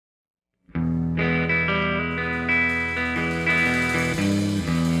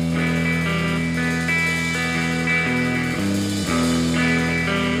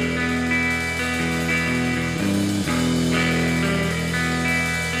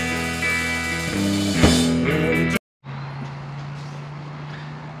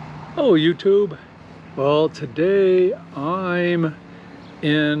Hello YouTube. Well, today I'm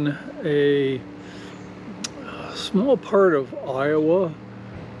in a small part of Iowa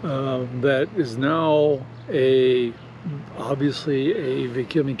that is now obviously a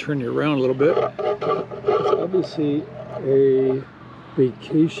let me turn you around a little bit. It's obviously a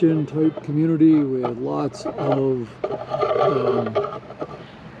vacation type community with lots of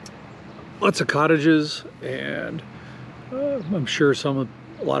cottages, and I'm sure a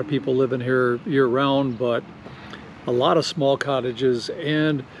lot of people live in here year-round, but a lot of small cottages,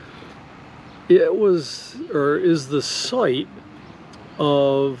 and it was, or is, the site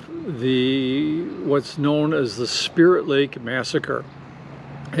of what's known as the Spirit Lake Massacre.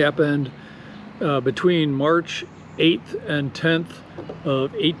 Happened between March 8th and 10th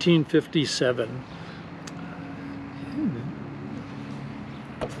of 1857.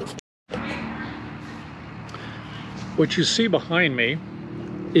 What you see behind me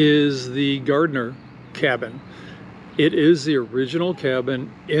is the Gardner cabin. It is the original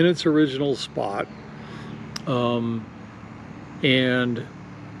cabin in its original spot, and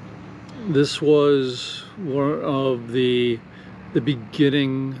this was one of the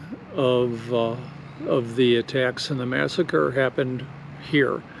beginning of the attacks, and the massacre happened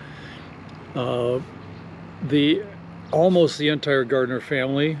here. Almost the entire Gardner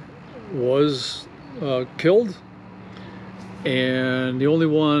family was killed, and the only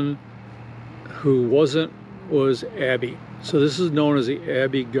one who wasn't was Abby. So this is known as the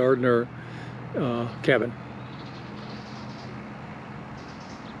Abby Gardner cabin.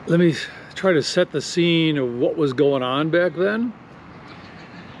 Let me try to set the scene of what was going on back then.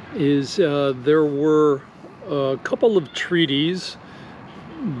 There were a couple of treaties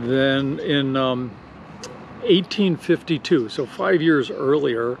then in 1852, so 5 years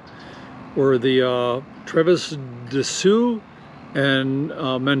earlier, were the Travis de Sioux and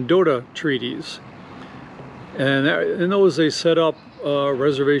Mendota treaties, and in those they set up a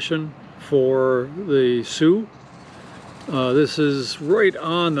reservation for the Sioux. This is right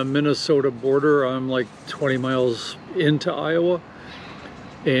on the Minnesota border. I'm like 20 miles into Iowa,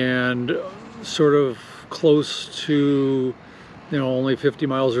 and sort of close to, only 50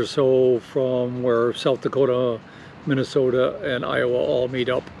 miles or so from where South Dakota, Minnesota, and Iowa all meet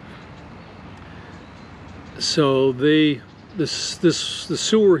up. So the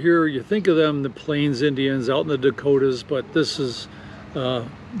Sioux here, you think of them, the Plains Indians out in the Dakotas, but this is,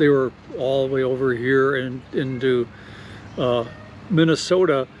 they were all the way over here and into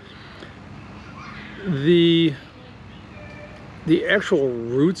Minnesota. The actual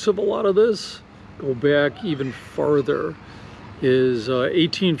roots of a lot of this go back even farther. Is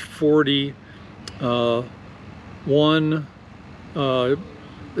 1840,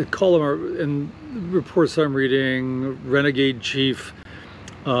 they call him, in reports I'm reading, renegade chief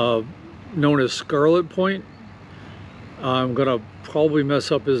known as Scarlet Point. I'm gonna probably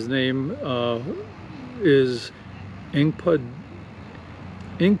mess up his name. Is Inkpaduta,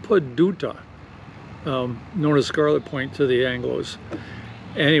 known as Scarlet Point to the Anglos.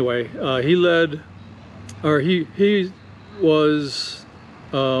 Anyway, he led, or he was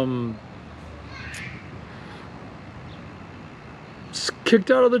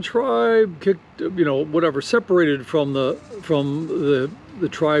kicked out of the tribe, whatever, separated from the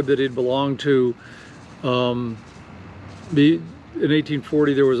tribe that he'd belonged to. In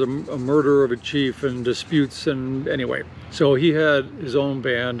 1840 there was a murder of a chief and disputes, and anyway, so he had his own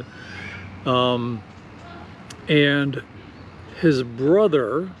band, and his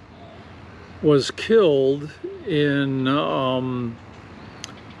brother was killed in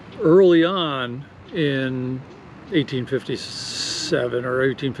early on in 1857 or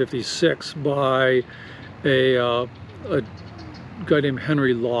 1856 by a guy named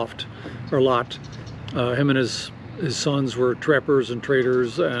Henry Lot. Him and his sons were trappers and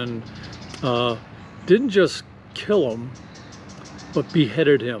traders, and didn't just kill him, but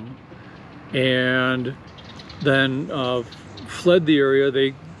beheaded him, and then fled the area.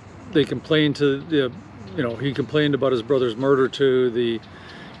 They complained to the, he complained about his brother's murder to the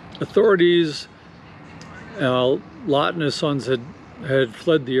authorities. Lot and his sons had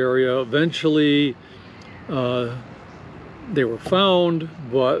fled the area. Eventually they were found,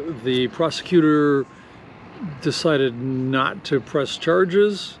 but the prosecutor decided not to press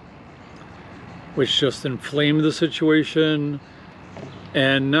charges, which just inflamed the situation.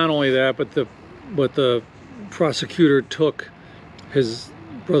 And not only that, but the prosecutor took his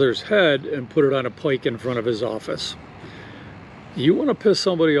brother's head and put it on a pike in front of his office. You want to piss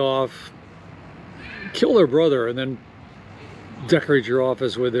somebody off, kill their brother, and then decorate your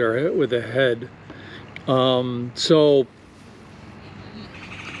office with a head. So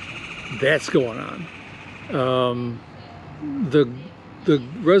that's going on. The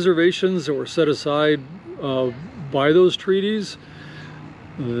reservations that were set aside by those treaties,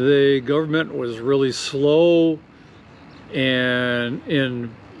 the government was really slow and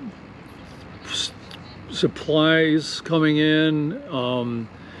in supplies coming in.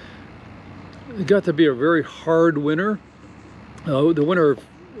 It got to be a very hard winter. The winter of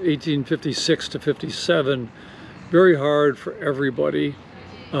 1856 to 57, very hard for everybody.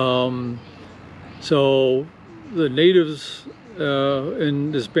 So the natives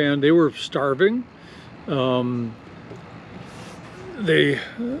in this band, they were starving. The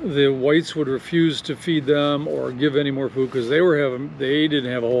whites would refuse to feed them or give any more food because they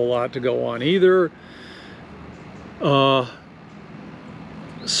didn't have a whole lot to go on either.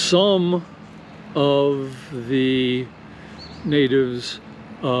 Some of the natives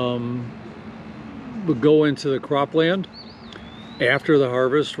would go into the cropland after the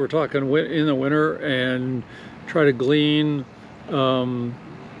harvest. We're talking in the winter, and try to glean from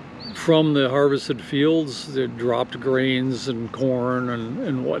the harvested fields, the dropped grains and corn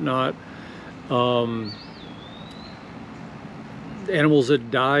and whatnot. Animals that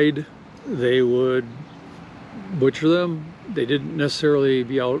died, they would butcher them. They didn't necessarily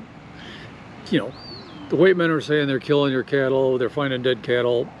be out, you know, the white men are saying they're killing your cattle, they're finding dead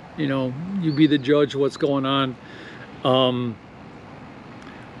cattle, you know, you be the judge of what's going on.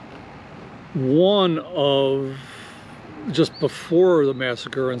 One of, just before the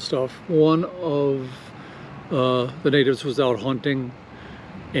massacre and stuff, one of the natives was out hunting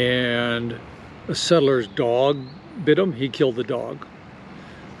and a settler's dog bit him. He killed the dog.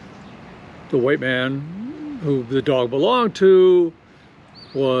 The white man who the dog belonged to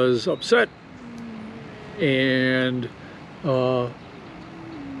was upset and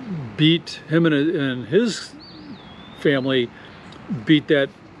beat him and his family, beat that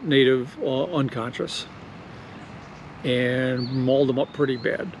native unconscious and mauled him up pretty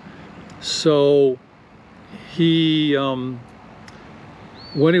bad. So he,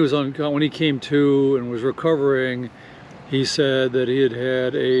 when he came to and was recovering, he said that he had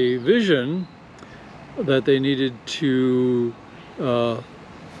had a vision that they needed to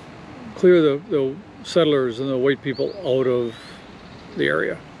clear the settlers and the white people out of the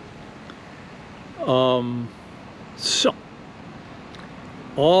area. So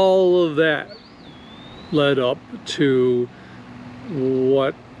all of that led up to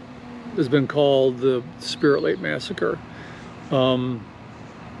what has been called the Spirit Lake Massacre.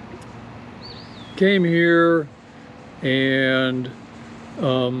 Came here and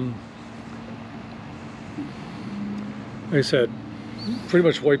like I said, pretty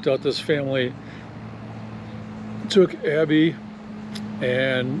much wiped out this family. Took Abby,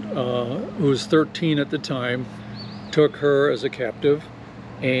 and who was 13 at the time, took her as a captive,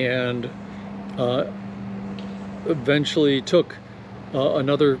 and eventually took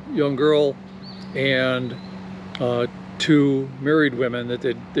another young girl and two married women that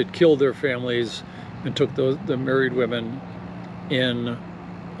they'd killed their families, and took the married women in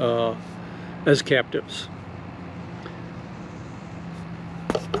as captives.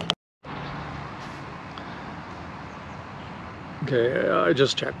 Okay, I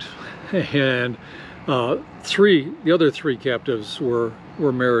just checked, and the other three captives were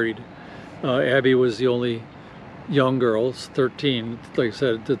married. Abby was the only young girl, 13, like I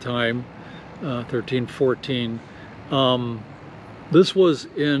said at the time, 13, 14. This was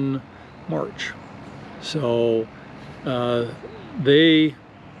in March, so they,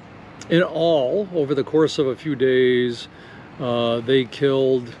 in all, over the course of a few days, they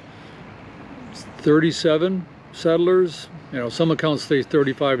killed 37 settlers. You know, some accounts say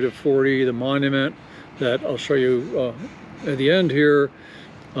 35 to 40. The monument that I'll show you at the end here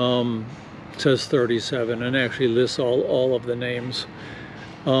says 37, and actually lists all of the names.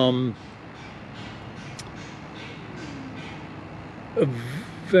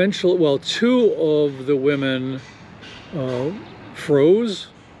 Eventually, well, two of the women froze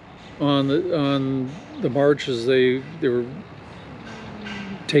on the march as they were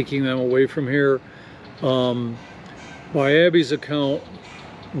taking them away from here. By Abby's account,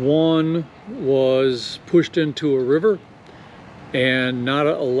 one was pushed into a river and not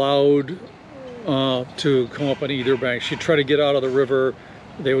allowed to come up on either bank. She tried to get out of the river.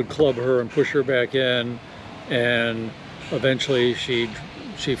 They would club her and push her back in, and eventually she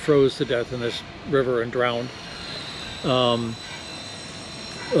froze to death in this river and drowned.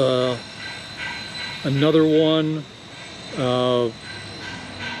 Another one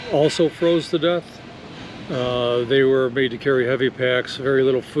also froze to death. They were made to carry heavy packs, very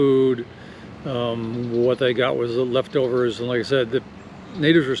little food. What they got was the leftovers, and like I said,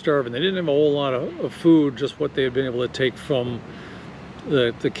 natives were starving. They didn't have a whole lot of food, just what they had been able to take from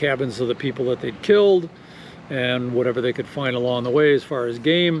the cabins of the people that they'd killed and whatever they could find along the way as far as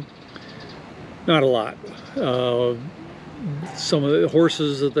game. Not a lot. Some of the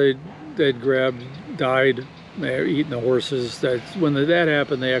horses that they'd grabbed died. They were eating the horses. When that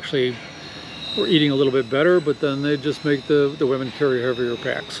happened, they actually were eating a little bit better, but then they'd just make the women carry heavier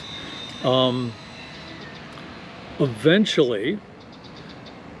packs. Eventually,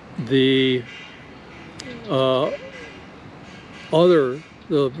 the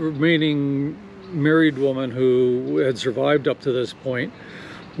remaining married woman who had survived up to this point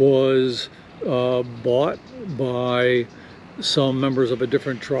was bought by some members of a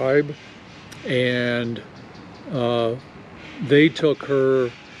different tribe, and they took her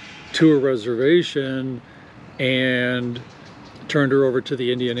to a reservation and turned her over to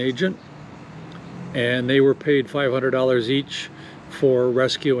the Indian agent, and they were paid $500 each for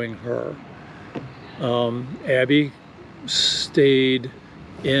rescuing her. Abby stayed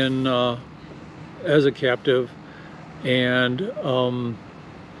in as a captive, and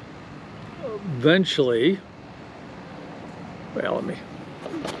eventually, well,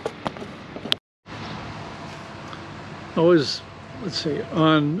 let's see,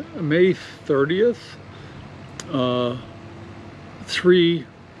 on May 30th, 3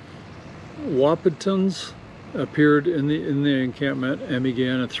 Wahpetons appeared in the encampment and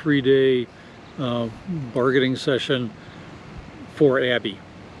began a 3-day bargaining session for Abby.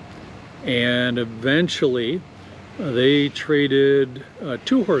 And eventually they traded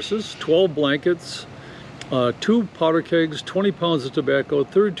 2 horses, 12 blankets, 2 powder kegs, 20 pounds of tobacco,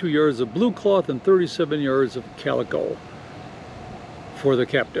 32 yards of blue cloth, and 37 yards of calico for the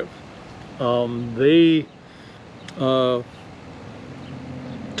captive. They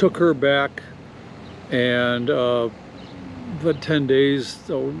took her back, and for 10 days,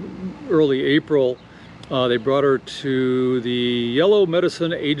 so early April, they brought her to the Yellow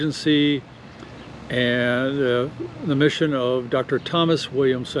Medicine Agency and the mission of Dr. Thomas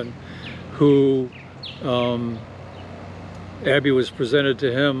Williamson, who Abby was presented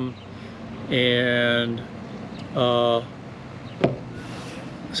to him, and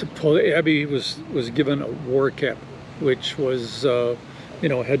Abby was given a war cap, which was you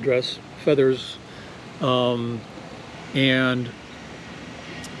know, headdress, feathers, and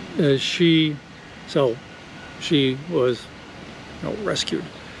she was, you know, rescued.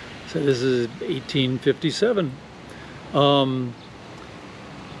 So this is 1857.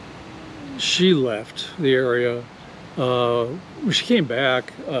 She left the area. When she came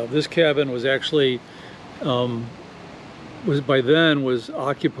back, this cabin was actually by then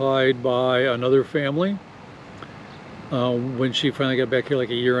occupied by another family. When she finally got back here, like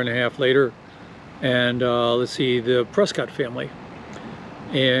a year and a half later, and let's see, the Prescott family,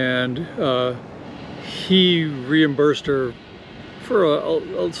 and he reimbursed her for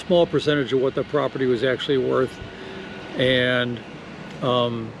a small percentage of what the property was actually worth, and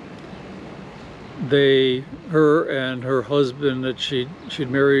her and her husband that she'd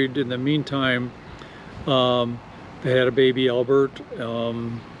married in the meantime, they had a baby, Albert,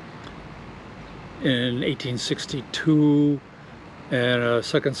 in 1862, and a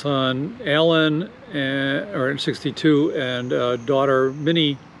second son, Alan, or in 62, and a daughter,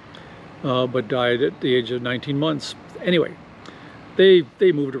 Minnie, but died at the age of 19 months. Anyway, they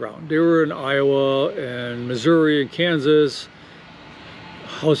moved around. They were in Iowa and Missouri and Kansas.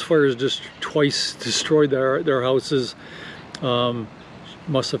 House fires just twice destroyed their houses.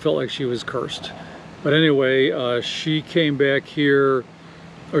 Must have felt like she was cursed. But anyway, she came back here,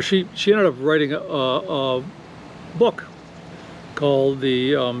 or she ended up writing a book called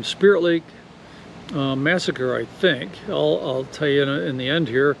the Spirit Lake Massacre, I think. I'll tell you in the end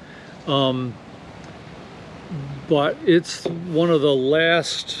here. But it's one of the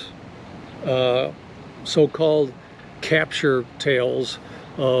last so-called capture tales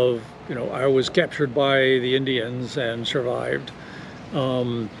of, you know, I was captured by the Indians and survived.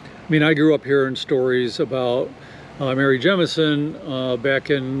 I mean, I grew up hearing stories about Mary Jemison back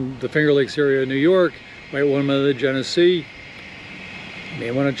in the Finger Lakes area of New York, white woman of the Genesee.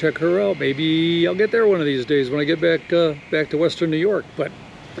 May want to check her out. Maybe I'll get there one of these days when I get back to Western New York. But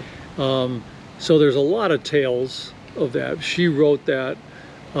so there's a lot of tales of that. She wrote that.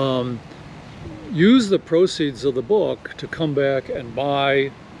 Used the proceeds of the book to come back and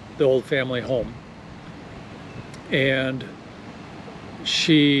buy the old family home, and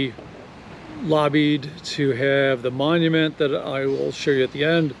she lobbied to have the monument that I will show you at the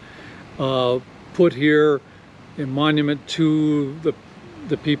end put here, a monument to the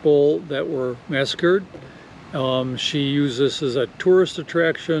people that were massacred, She used this as a tourist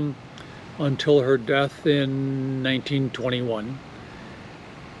attraction until her death in 1921.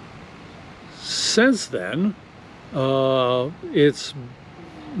 Since then, it's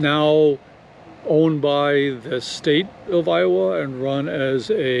now owned by the state of Iowa and run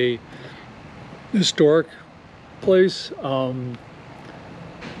as a historic place. I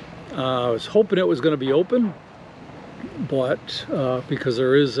was hoping it was going to be open, but because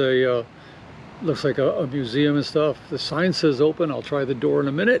there is a looks like a museum and stuff. The sign says open. I'll try the door in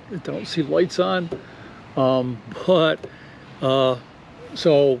a minute. I don't see lights on.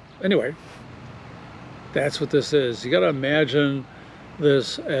 So anyway, that's what this is. You got to imagine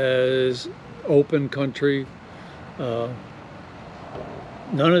this as open country. None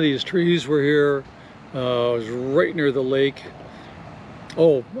of these trees were here. It was right near the lake.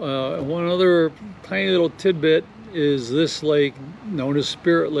 Oh, one other tiny little tidbit is this lake, known as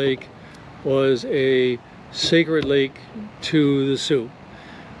Spirit Lake, was a sacred lake to the Sioux.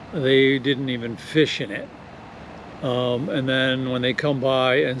 They didn't even fish in it. And then when they come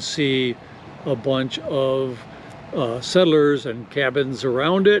by and see a bunch of settlers and cabins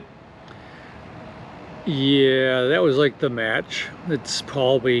around it, yeah, that was like the match. It's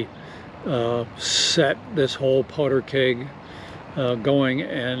probably set this whole powder keg going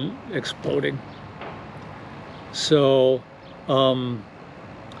and exploding. So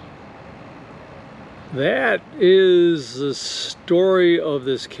that is the story of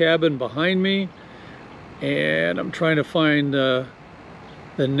this cabin behind me, and I'm trying to find the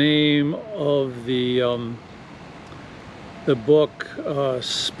name of the book,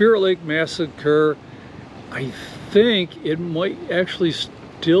 Spirit Lake Massacre. I think it might actually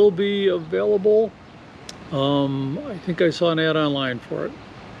still be available. I think I saw an ad online for it.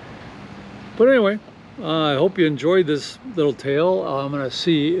 But anyway, I hope you enjoyed this little tale. I'm going to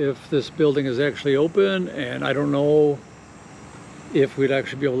see if this building is actually open, and I don't know if we'd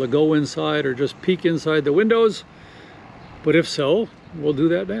actually be able to go inside or just peek inside the windows. But if so, we'll do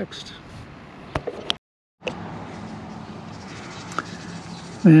that next.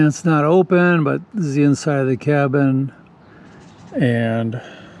 Man, it's not open, but this is the inside of the cabin, and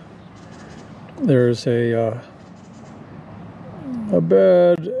there's a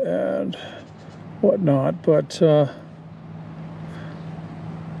bed and whatnot, but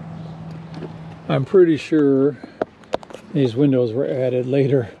I'm pretty sure these windows were added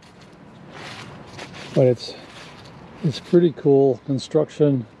later. But it's pretty cool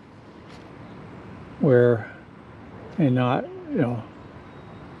construction where it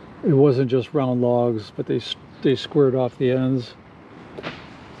wasn't just round logs, but they squared off the ends.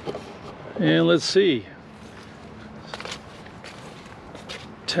 And let's see,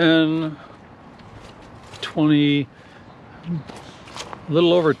 10, 20, a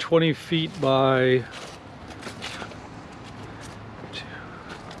little over 20 feet by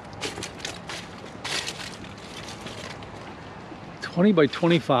 20 by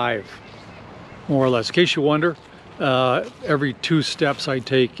 25, more or less. In case you wonder, every 2 steps I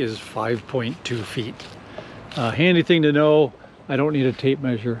take is 5.2 feet. Handy thing to know. I don't need a tape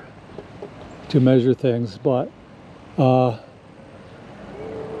measure to measure things, but like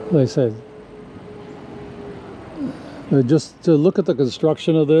I said, just to look at the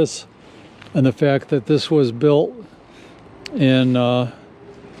construction of this and the fact that this was built in,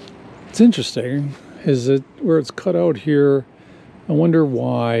 it's interesting, is it where it's cut out here. I wonder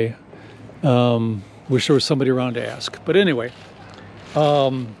why. Wish there was somebody around to ask. But anyway,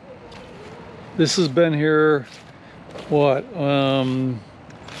 this has been here, what,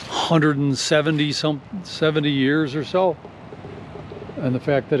 170 years or so. And the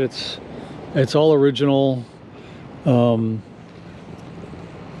fact that it's all original, and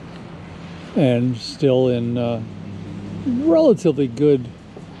still in relatively good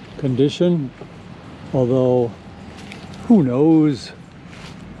condition, although who knows,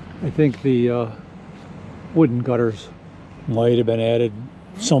 I think the wooden gutters might have been added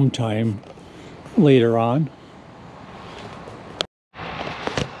sometime later on.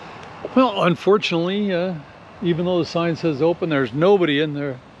 Well, unfortunately, even though the sign says open, there's nobody in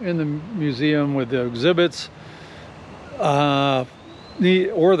the museum with the exhibits or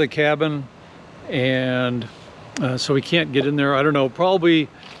the cabin, and so we can't get in there. I don't know, probably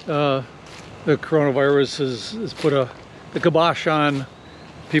the coronavirus has put the kibosh on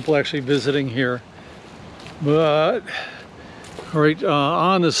people actually visiting here. But right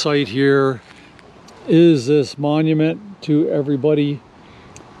on the site here is this monument to everybody,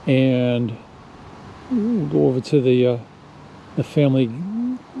 and we'll go over to the family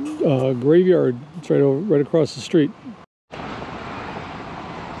graveyard. It's right across the street.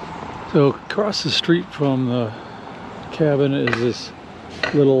 So across the street from the cabin is this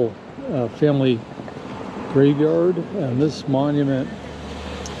little family graveyard, and this monument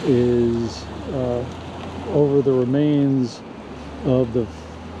is over the remains of the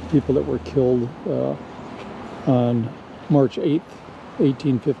people that were killed on March 8th,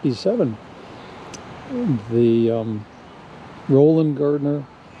 1857. The Roland Gardner,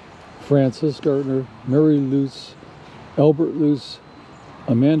 Francis Gardner, Mary Luce, Albert Luce,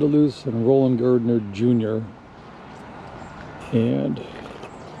 Amanda Luce, and Roland Gardner Jr. And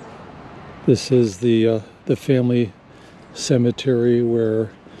this is the family cemetery where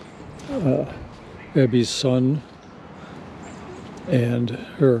Abby's son and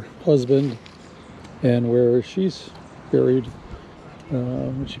her husband, and where she's buried.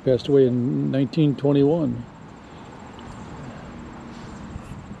 She passed away in 1921.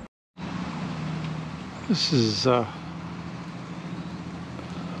 This is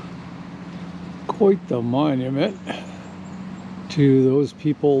quite the monument to those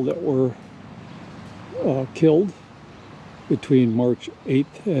people that were killed between March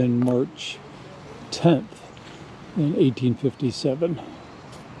 8th and March 10th in 1857.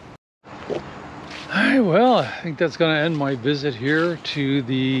 Alright, well, I think that's going to end my visit here to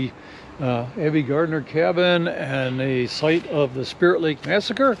the Abby Gardner cabin and the site of the Spirit Lake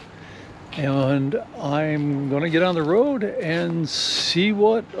Massacre. And I'm going to get on the road and see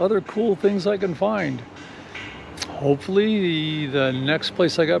what other cool things I can find. Hopefully the next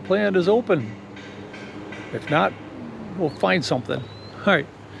place I got planned is open. If not, we'll find something. Alright,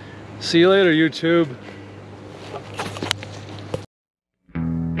 see you later, YouTube.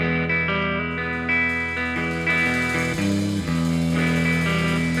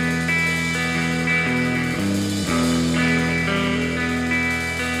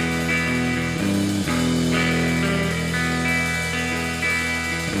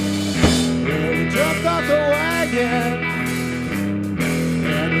 Jumped off the wagon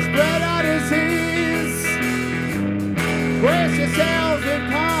and he spread out his hands. Brace yourselves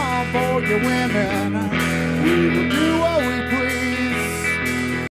and palm for your women. We will do what